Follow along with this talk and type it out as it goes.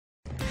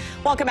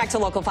Welcome back to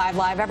Local 5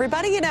 Live,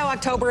 everybody. You know,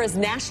 October is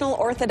National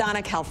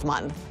Orthodontic Health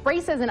Month.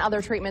 Braces and other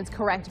treatments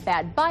correct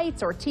bad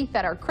bites or teeth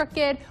that are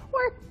crooked,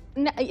 or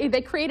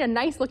they create a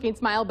nice-looking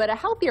smile, but a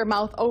healthier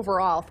mouth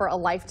overall for a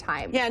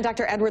lifetime. Yeah, and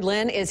Dr. Edward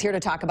Lynn is here to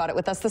talk about it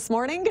with us this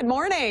morning. Good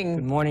morning.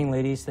 Good morning,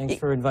 ladies. Thanks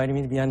for inviting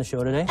me to be on the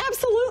show today.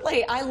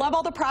 Absolutely. I love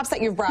all the props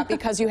that you've brought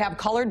because you have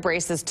colored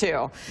braces,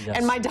 too. Yes.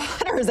 And my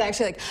daughter is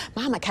actually like,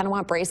 Mom, I kind of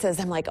want braces.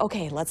 I'm like,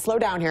 okay, let's slow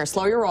down here,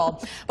 slow your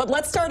roll. But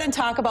let's start and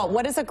talk about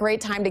what is a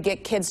great time to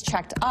get kids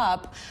checked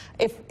up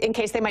in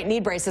case they might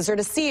need braces, or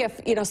to see if,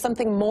 you know,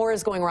 something more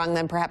is going wrong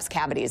than perhaps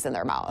cavities in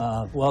their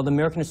mouth. Well, the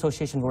American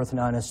Association of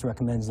Orthodontists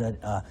recommends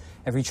that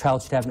every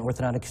child should have an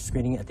orthodontic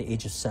screening at the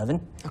age of 7.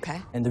 Okay.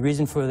 And the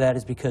reason for that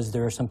is because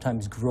there are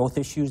sometimes growth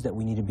issues that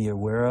we need to be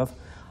aware of.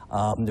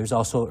 There's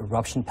also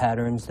eruption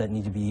patterns that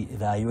need to be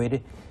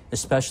evaluated,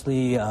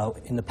 especially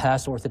in the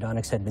past,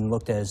 orthodontics had been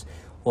looked at as,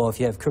 well,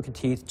 if you have crooked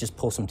teeth, just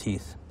pull some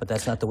teeth. But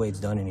that's not the way it's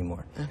done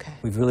anymore. Okay.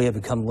 We've really have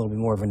become a little bit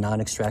more of a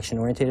non-extraction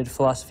oriented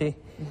philosophy.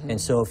 And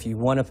so if you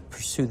want to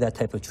pursue that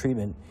type of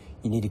treatment,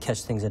 you need to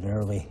catch things at an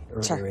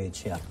earlier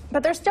age, yeah.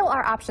 But there still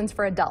are options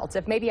for adults.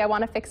 If maybe I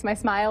want to fix my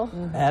smile.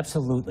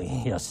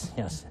 Absolutely, yes,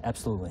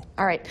 absolutely.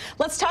 All right,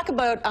 let's talk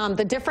about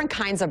the different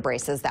kinds of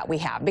braces that we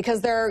have,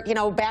 because they're, you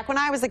know, back when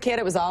I was a kid,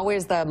 it was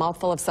always the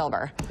mouthful of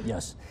silver.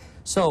 Yes.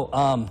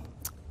 So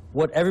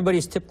what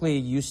everybody's typically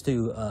used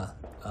to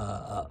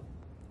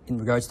in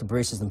regards to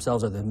braces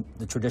themselves are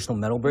the traditional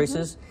metal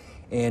braces.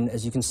 And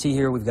as you can see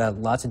here, we've got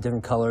lots of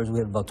different colors. We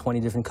have about 20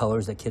 different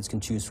colors that kids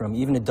can choose from,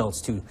 even adults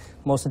too.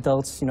 Most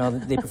adults, you know,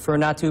 they prefer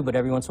not to, but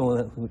every once in a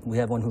while we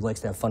have one who likes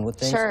to have fun with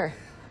things. Sure.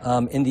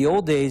 In the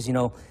old days, you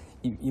know,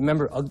 you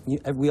remember, I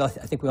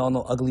think we all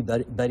know Ugly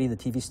Betty, the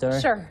TV star?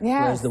 Sure.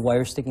 Yes. Who has the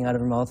wire sticking out of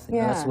her mouth. You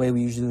know, that's the way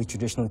we usually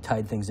traditionally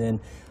tied things in.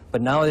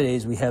 But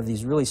nowadays we have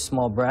these really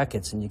small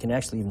brackets, and you can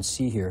actually even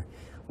see here,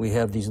 we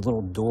have these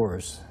little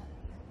doors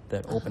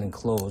that open and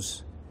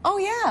close. Oh,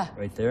 yeah.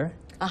 Right there.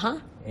 Uh-huh.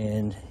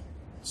 And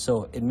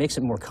so it makes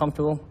it more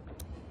comfortable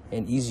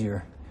and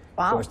easier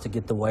for us to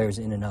get the wires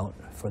in and out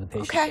for the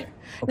patient. Okay.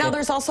 Now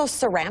there's also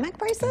ceramic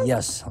braces?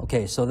 Yes.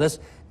 Okay. So this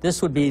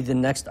would be the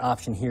next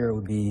option here,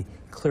 would be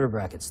clear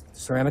brackets.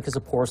 Ceramic is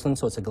a porcelain,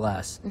 so it's a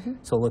glass.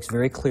 So it looks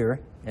very clear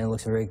and it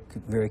looks very,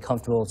 very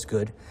comfortable. It's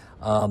good.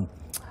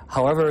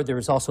 However, there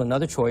is also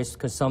another choice,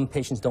 because some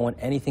patients don't want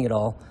anything at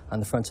all on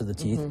the fronts of the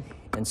teeth.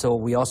 And so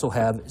we also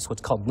have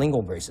what's called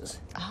lingual braces.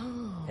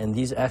 Oh. And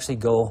these actually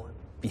go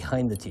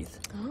behind the teeth.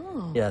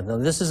 Oh. Yeah, now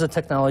this is a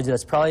technology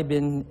that's probably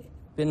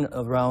been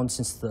around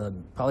since the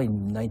probably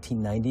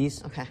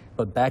 1990s. Okay.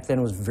 But back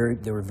then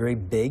they were very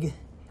big,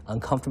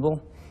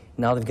 uncomfortable.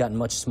 Now they've gotten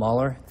much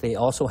smaller. They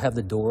also have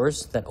the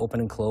doors that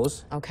open and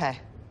close. Okay.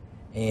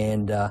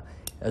 And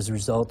as a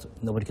result,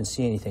 nobody can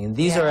see anything. And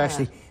these are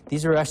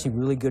actually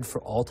really good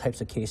for all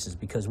types of cases,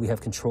 because we have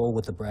control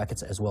with the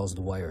brackets as well as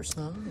the wires.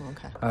 Oh,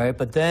 okay. All right,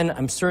 but then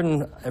I'm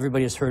certain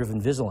everybody has heard of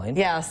Invisalign.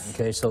 Yes.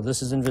 Okay, so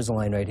this is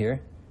Invisalign right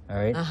here. All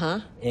right.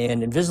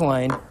 And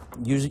Invisalign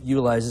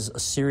utilizes a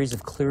series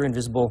of clear,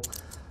 invisible,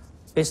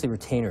 basically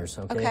retainers.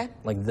 Okay.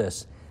 Like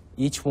this.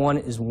 Each one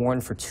is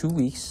worn for 2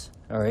 weeks.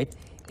 All right.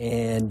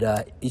 And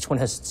each one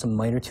has some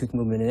minor tooth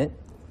movement in it.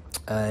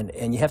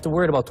 And you have to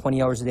wear it about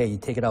 20 hours a day. You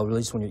take it out,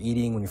 release when you're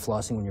eating, when you're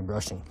flossing, when you're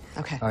brushing.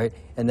 Okay. All right.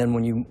 And then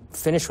when you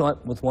finish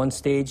with one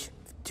stage,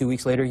 2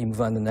 weeks later, you move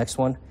on to the next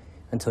one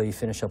until you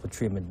finish up with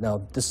treatment.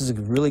 Now, this is a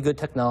really good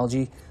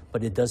technology,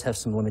 but it does have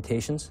some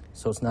limitations,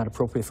 so it's not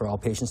appropriate for all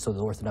patients, so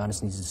the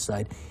orthodontist needs to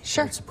decide if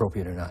it's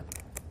appropriate or not.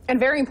 And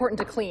very important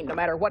to clean, no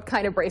matter what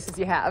kind of braces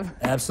you have.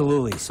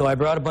 Absolutely. So I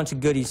brought a bunch of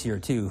goodies here,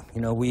 too.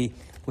 You know, we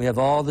have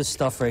all this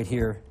stuff right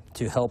here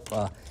to help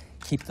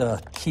keep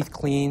the teeth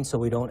clean so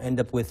we don't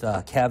end up with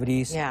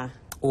cavities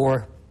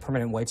or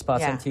permanent white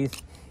spots on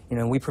teeth. You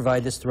know, we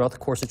provide this throughout the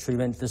course of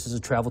treatment. This is a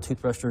travel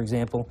toothbrush, for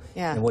example.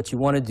 And what you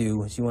want to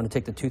do is you want to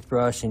take the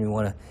toothbrush and you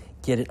want to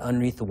get it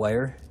underneath the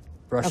wire,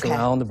 brush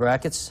around the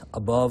brackets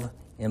above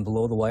and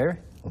below the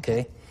wire.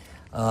 Okay.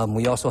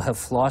 We also have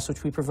floss,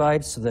 which we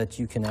provide, so that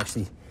you can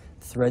actually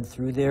thread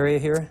through the area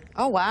here.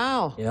 Oh,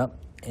 wow. Yep.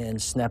 And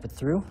snap it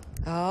through.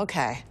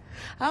 Okay.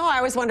 Oh, I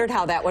always wondered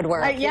how that would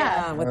work.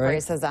 With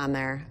braces on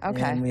there.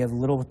 Okay. And we have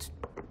little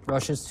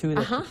brushes, too,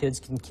 that the kids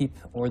can keep,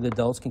 or the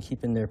adults can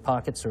keep in their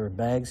pockets or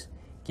bags,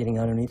 getting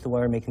underneath the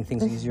wire, making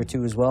things easier,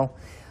 too, as well.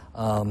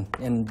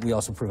 And we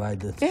also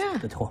provide the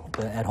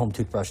at-home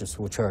toothbrushes,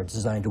 which are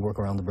designed to work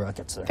around the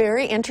brackets there.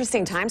 Very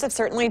interesting. Times have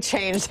certainly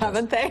changed,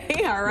 haven't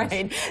they? All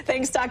right.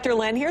 Thanks, Dr.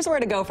 Lynn. Here's where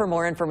to go for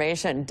more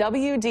information.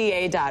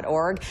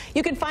 WDA.org.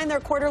 You can find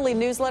their quarterly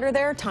newsletter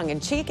there,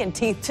 tongue-in-cheek, and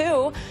teeth,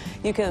 too.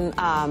 You can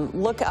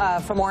look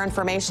for more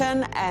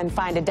information and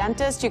find a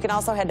dentist. You can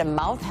also head to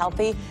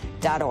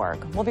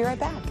mouthhealthy.org. We'll be right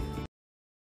back.